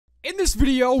In this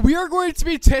video, we are going to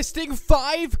be testing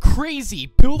 5 crazy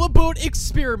build-a-boat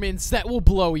experiments that will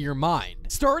blow your mind.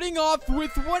 Starting off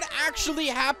with what actually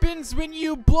happens when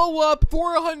you blow up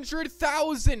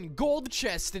 400,000 gold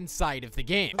chests inside of the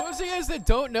game. For those of you guys that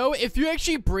don't know, if you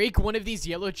actually break one of these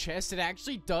yellow chests, it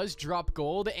actually does drop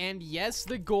gold. And yes,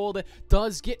 the gold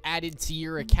does get added to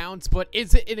your account, but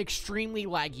is it an extremely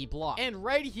laggy block? And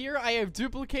right here, I have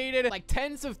duplicated like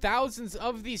tens of thousands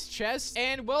of these chests.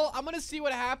 And well, I'm gonna see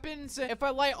what happens if I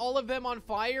light all of them on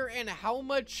fire and how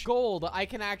much gold I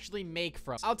can actually make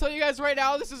from it. I'll tell you guys right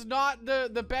now, this is not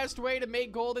the best way to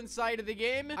make gold inside of the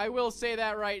game. I will say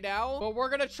that right now, but we're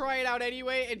gonna try it out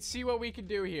anyway and see what we can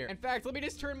do here. In fact, let me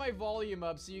just turn my volume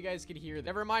up so you guys can hear that.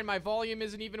 Never mind, my volume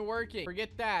isn't even working.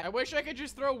 Forget that. I wish I could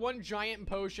just throw one giant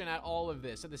potion at all of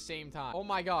this at the same time. Oh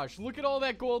my gosh, look at all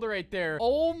that gold right there.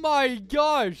 Oh my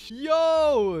gosh,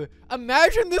 yo,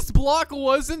 imagine this block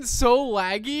wasn't so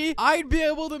laggy. I'd be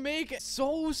able to make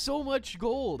so much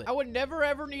gold. I would never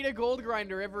ever need a gold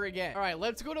grinder ever again. All right,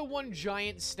 let's go to one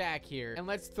giant stack here and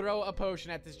let's throw a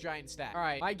potion at this giant stack. All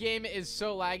right, my game is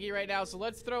so laggy right now, so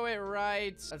let's throw it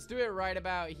right. Let's do it right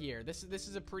about here. This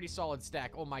is a pretty solid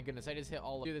stack. Oh my goodness, I just hit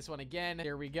all of do this one again.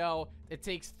 Here we go. It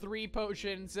takes 3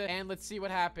 potions and let's see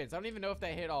what happens. I don't even know if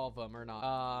that hit all of them or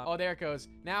not. Oh, there it goes.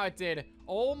 Now it did.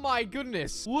 Oh my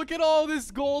goodness. Look at all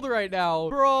this gold right now.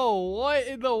 Bro, what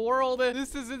in the world?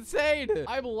 This is insane.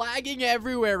 I'm lagging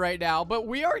everywhere right now, but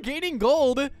we are gaining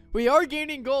gold. We are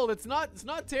gaining gold. It's not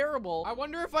terrible. I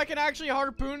wonder if I can actually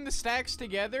harpoon the stacks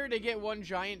together to get one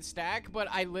giant stack, but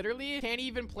I literally can't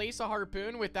even place a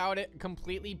harpoon without it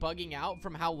completely bugging out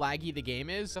from how laggy the game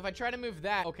is. So if I try to move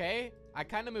that, okay, I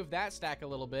kind of moved that stack a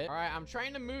little bit. All right, I'm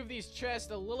trying to move these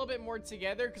chests a little bit more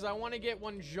together because I want to get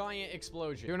one giant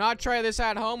explosion. Do not try this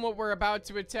at home, what we're about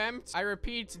to attempt. I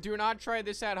repeat, do not try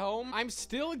this at home. I'm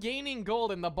still gaining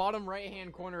gold in the bottom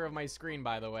right-hand corner of my screen,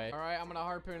 by the way. All right, I'm going to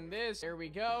harpoon this. There we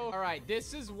go. All right,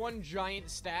 this is one giant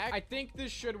stack. I think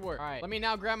this should work. All right, let me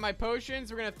now grab my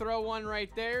potions. We're going to throw one right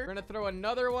there. We're going to throw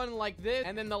another one like this.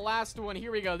 And then the last one,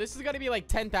 here we go. This is going to be like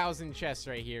 10,000 chests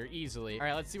right here, easily. All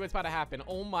right, let's see what's about to happen.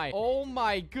 Oh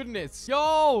my goodness.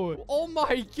 Yo, oh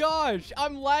my gosh,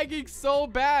 I'm lagging so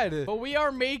bad, but we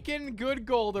are making good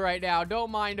gold right now.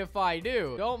 Don't mind if I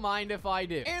do. Don't mind if I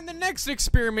do. And the next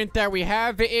experiment that we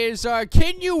have is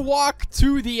can you walk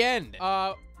to the end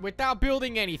without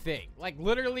building anything? Like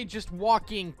literally just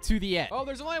walking to the end. Oh,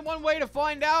 there's only one way to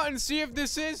find out and see if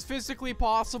this is physically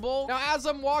possible. Now, as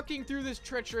I'm walking through this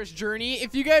treacherous journey,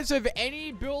 if you guys have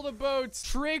any build-a-boat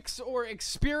tricks or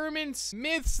experiments,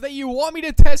 myths that you want me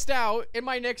to test out in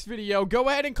my next video, go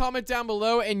ahead and comment down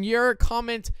below, and your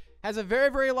comment has a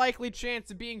very likely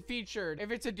chance of being featured if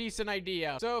it's a decent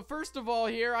idea. So first of all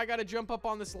here, I gotta jump up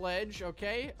on this ledge.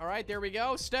 Okay, all right, there we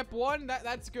go. Step 1,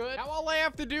 that's good. Now all I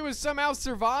have to do is somehow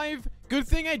survive. Good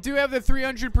thing I do have the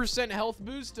 300% health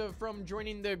boost from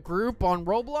joining the group on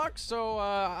Roblox, so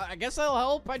I guess that'll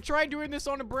help. If I tried doing this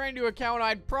on a brand new account,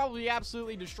 I'd probably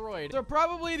absolutely destroyed. So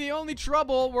probably the only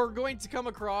trouble we're going to come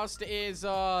across is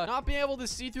not being able to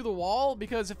see through the wall,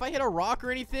 because if I hit a rock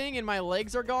or anything and my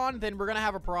legs are gone, then we're gonna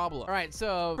have a problem. All right,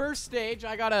 so first stage,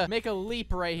 I gotta make a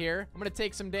leap right here. I'm gonna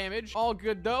take some damage. All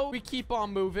good though. We keep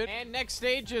on moving. And next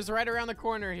stage is right around the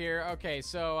corner here. Okay,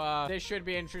 so this should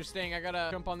be interesting. I gotta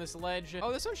jump on this ledge.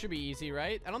 Oh, this one should be easy,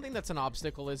 right? I don't think that's an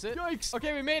obstacle, is it? Yikes.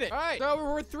 Okay, we made it. All right, so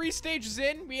we're 3 stages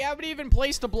in. We haven't even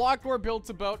placed a block or built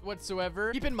a boat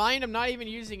whatsoever. Keep in mind, I'm not even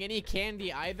using any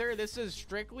candy either. This is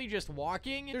strictly just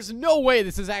walking. There's no way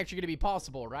this is actually gonna be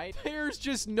possible, right? There's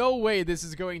just no way this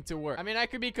is going to work. I mean, I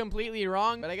could be completely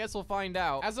wrong, but I guess we'll find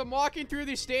out. As I'm walking through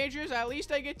these stages, at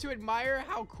least I get to admire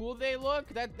how cool they look.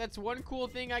 That's one cool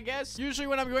thing, I guess. Usually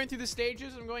when I'm going through the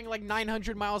stages, I'm going like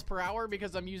 900 miles per hour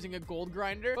because I'm using a gold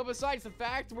grinder. But besides the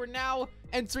fact, we're now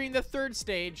entering the 3rd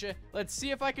stage. Let's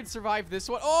see if I can survive this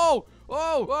one. Oh!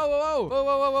 Whoa!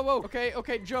 Whoa!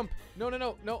 Okay, jump.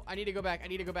 No. I need to go back.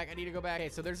 Okay,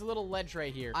 so there's a little ledge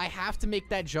right here. I have to make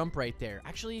that jump right there.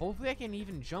 Actually, hopefully I can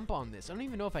even jump on this. I don't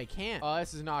even know if I can. Oh,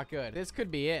 this is not good. This could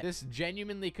be it. This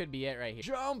genuinely could be it right here.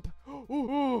 Jump!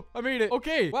 Ooh, I made it.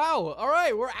 Okay, wow. All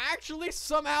right, we're actually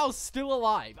somehow still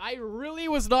alive. I really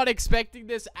was not expecting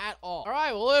this at all. All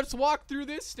right, well, let's walk through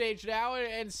this stage now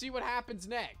and see what happens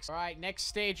next. All right, next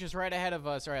stage is right ahead of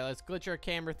us. All right, let's glitch our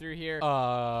camera through here.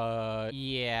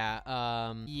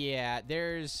 Yeah,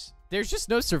 there's There's just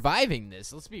no surviving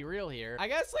this. Let's be real here. I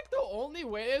guess, like, the only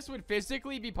way this would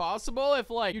physically be possible if,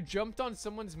 like, you jumped on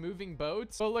someone's moving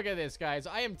boat. So look at this, guys.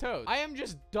 I am toast. I am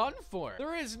just done for.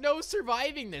 There is no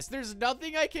surviving this. There's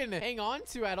nothing I can hang on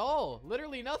to at all.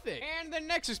 Literally nothing. And the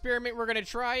next experiment we're gonna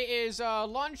try is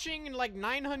launching, like,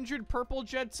 900 purple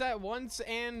jets at once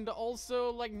and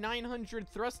also, like, 900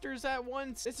 thrusters at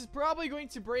once. This is probably going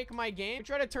to break my game.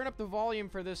 Try to turn up the volume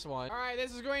for this one. All right,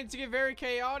 this is going to get very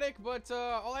chaotic, but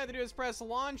all I have to do is press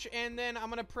launch, and then I'm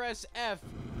gonna press F,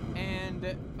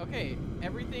 and okay,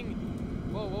 everything.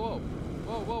 Whoa, whoa,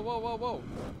 whoa, whoa, whoa, whoa, whoa, whoa,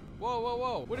 whoa, whoa,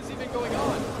 whoa. What is even going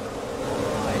on?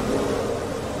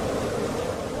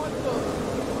 What the?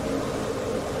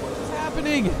 What is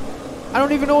happening? I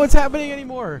don't even know what's happening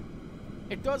anymore.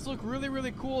 It does look really,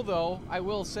 really cool, though. I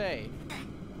will say.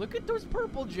 Look at those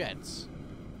purple jets.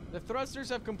 The thrusters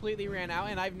have completely ran out,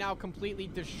 and I've now completely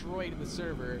destroyed the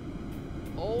server.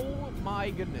 Oh my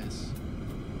goodness.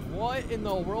 What in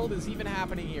the world is even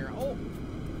happening here? Oh,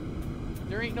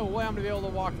 there ain't no way I'm gonna be able to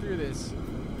walk through this.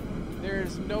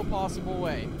 There's no possible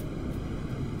way.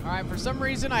 All right, for some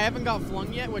reason I haven't got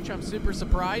flung yet, which I'm super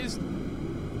surprised.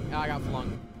 Oh, I got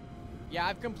flung. Yeah,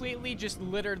 I've completely just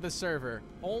littered the server.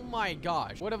 Oh my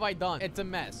gosh. What have I done? It's a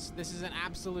mess. This is an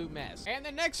absolute mess. And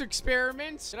the next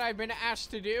experiment that I've been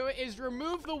asked to do is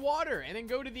remove the water and then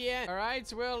go to the end. All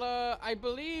right, well, I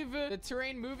believe the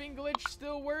terrain moving glitch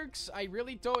still works. I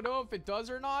really don't know if it does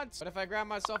or not. But if I grab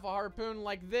myself a harpoon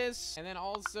like this, and then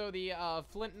also the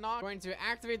flint knot, I'm going to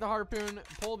activate the harpoon,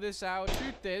 pull this out,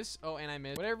 shoot this. Oh, and I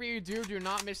missed. Whatever you do, do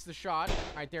not miss the shot. All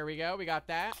right, there we go. We got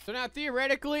that. So now,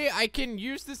 theoretically, I can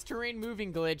use this terrain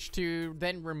moving glitch to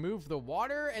then remove the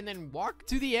water and then walk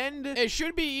to the end. It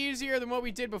should be easier than what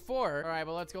we did before. All right,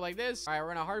 but let's go like this. All right, we're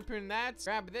gonna harpoon that,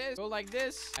 grab this, go like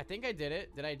this. I think I did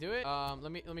it. Did I do it?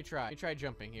 Let me try. Let me try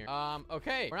jumping here.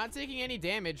 Okay, we're not taking any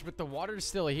damage, but the water's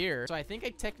still here, so I think I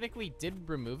technically did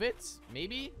remove it.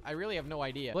 Maybe. I really have no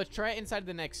idea. Let's try it inside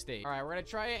the next stage. All right, we're gonna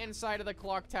try it inside of the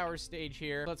clock tower stage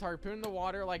here. Let's harpoon the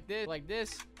water like this, like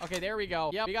this. Okay, there we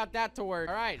go. Yep, we got that to work.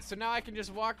 All right, so now I can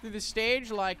just walk through the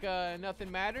stage like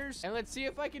nothing matters, and let's see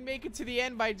if I can make it to the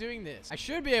end by doing this. I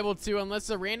should be able to, unless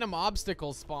a random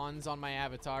obstacle spawns on my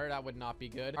avatar. That would not be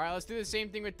good. All right, let's do the same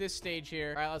thing with this stage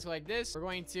here. All right, let's go like this. We're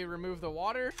going to remove the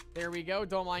water. There we go.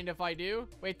 Don't mind if I do.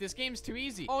 Wait, this game's too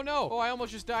easy. Oh no. Oh, I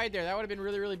almost just died there. That would have been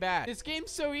really, really bad. This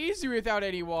game's so easy without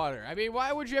any water. I mean,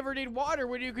 why would you ever need water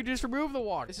when you could just remove the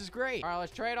water? This is great. All right,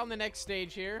 let's try it on the next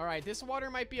stage here. All right, this water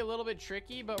might be a little bit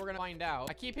tricky, but we're gonna find out.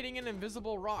 I keep hitting an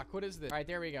invisible rock. What is this? All right,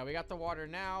 there we go. We got the water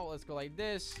now. Let's go like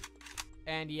this.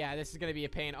 And yeah, this is gonna be a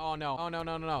pain. Oh no. Oh no,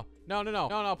 no, no, no. No, no, no.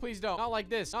 No, no, please don't. Not like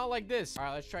this. Not like this. All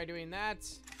right, let's try doing that.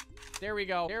 There we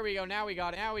go. There we go. Now we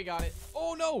got it. Now we got it.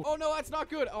 Oh no. Oh no, that's not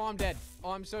good. Oh, I'm dead.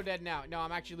 Oh, I'm so dead now. No,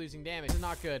 I'm actually losing damage. This is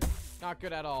not good. Not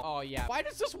good at all. Oh, yeah. Why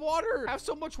does this water have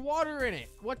so much water in it?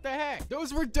 What the heck?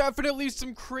 Those were definitely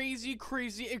some crazy,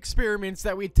 crazy experiments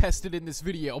that we tested in this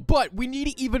video, but we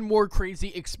need even more crazy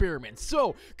experiments.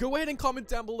 So go ahead and comment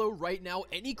down below right now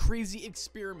any crazy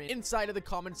experiment inside of the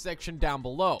comment section down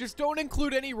below. Just don't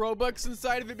include any Robux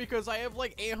inside of it because I have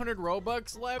like 800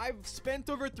 Robux left. I've spent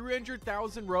over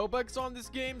 300,000 Robux on this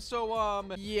game. So,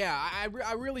 yeah,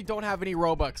 I really don't have any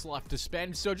Robux left to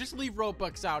spend. So just leave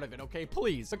Robux out of it, okay?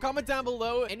 Please. So comment down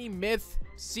below any myth,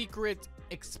 secret,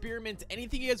 experiment,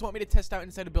 anything you guys want me to test out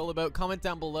inside of Build About, comment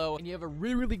down below, and you have a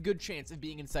really, really good chance of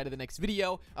being inside of the next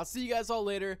video. I'll see you guys all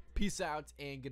later. Peace out, and goodbye.